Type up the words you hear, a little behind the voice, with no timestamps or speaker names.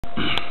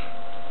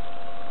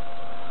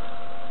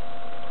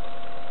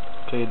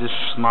Okay, this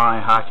is my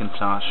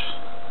Hackintosh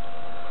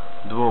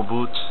dual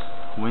boot,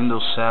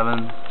 Windows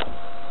 7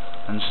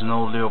 and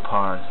Snow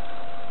Leopard.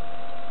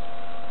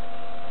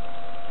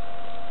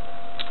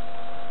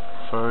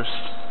 First,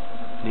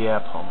 the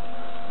Apple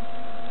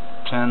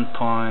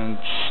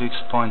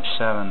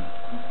 10.6.7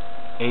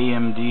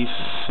 AMD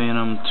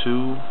Phenom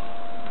 2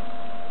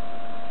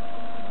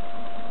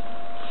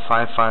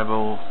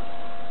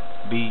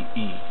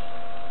 550BE.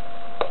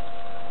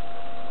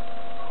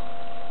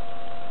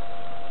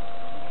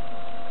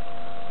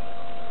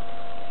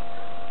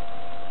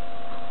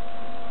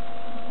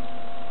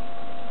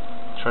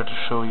 Try to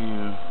show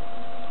you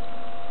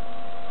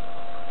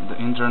the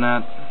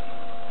internet,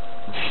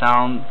 the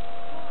sound,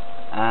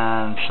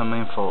 and some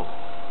info.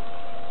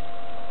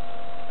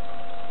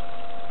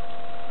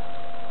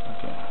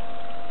 Okay.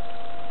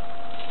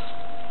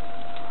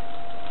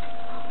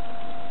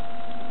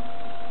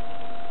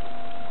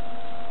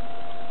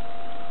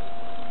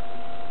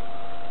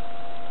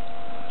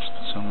 Let's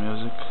put some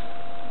music.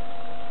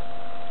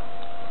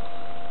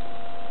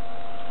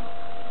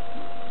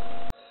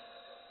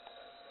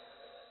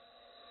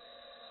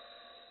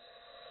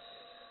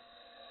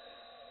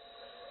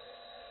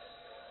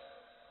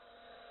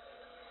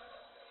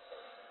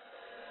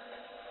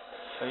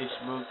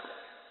 Facebook,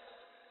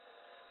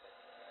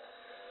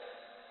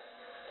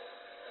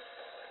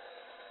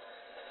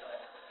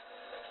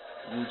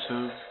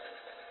 YouTube,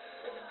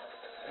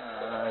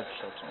 etc.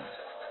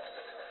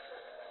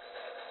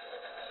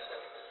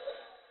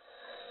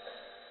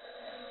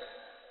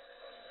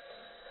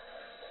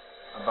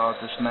 About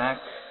this Mac,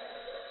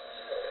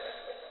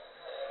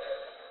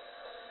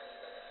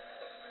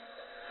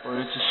 for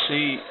you to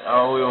see,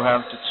 I will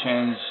have to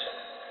change.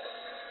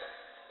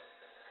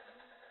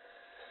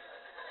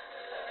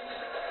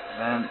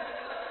 Then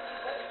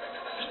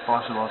it's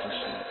possible to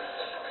see.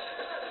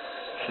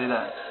 See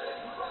that?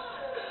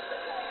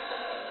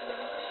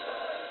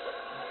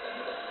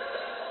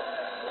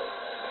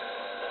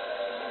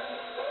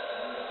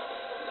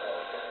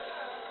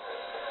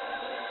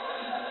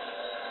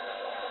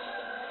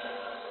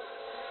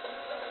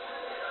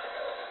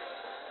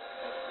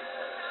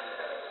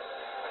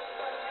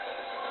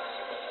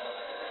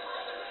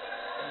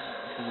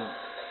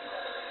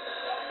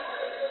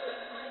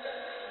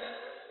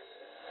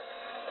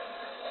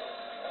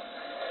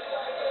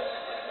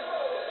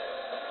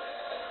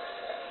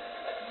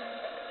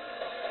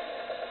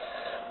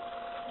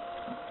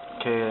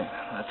 Okay,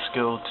 let's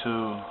go to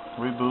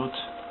reboot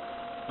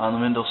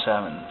on Windows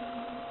 7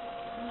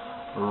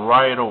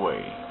 right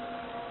away.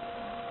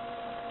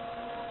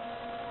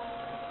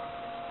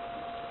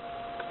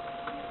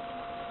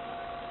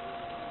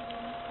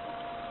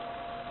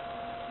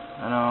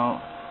 I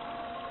know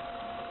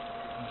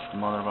it's the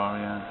motherboard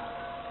again.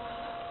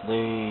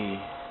 The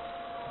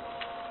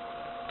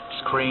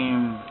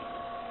screen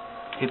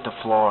hit the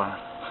floor.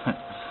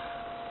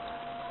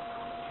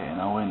 Okay,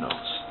 now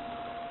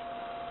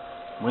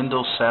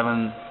Windows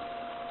 7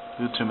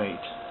 Ultimate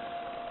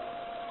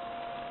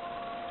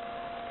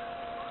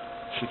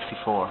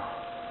 64.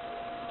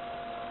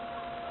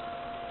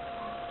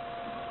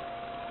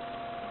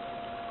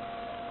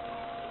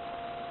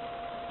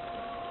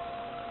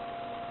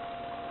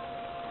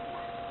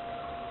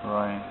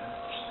 Right.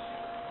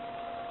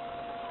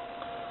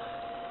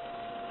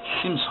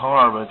 Seems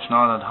hard, but it's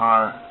not that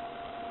hard.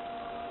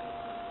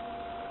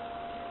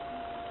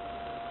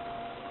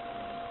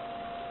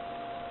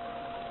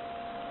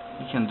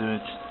 You can do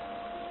it.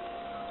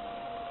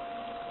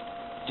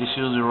 Just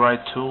use the right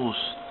tools,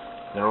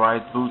 the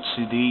right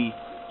bootcd,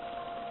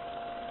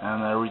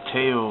 and a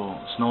retail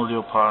Snow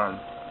Leopard.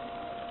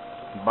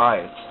 Buy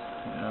it.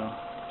 You know,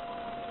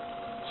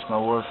 it's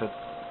not worth it.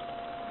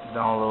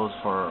 Download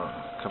for a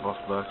couple of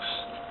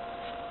bucks.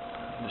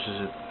 This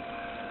is it.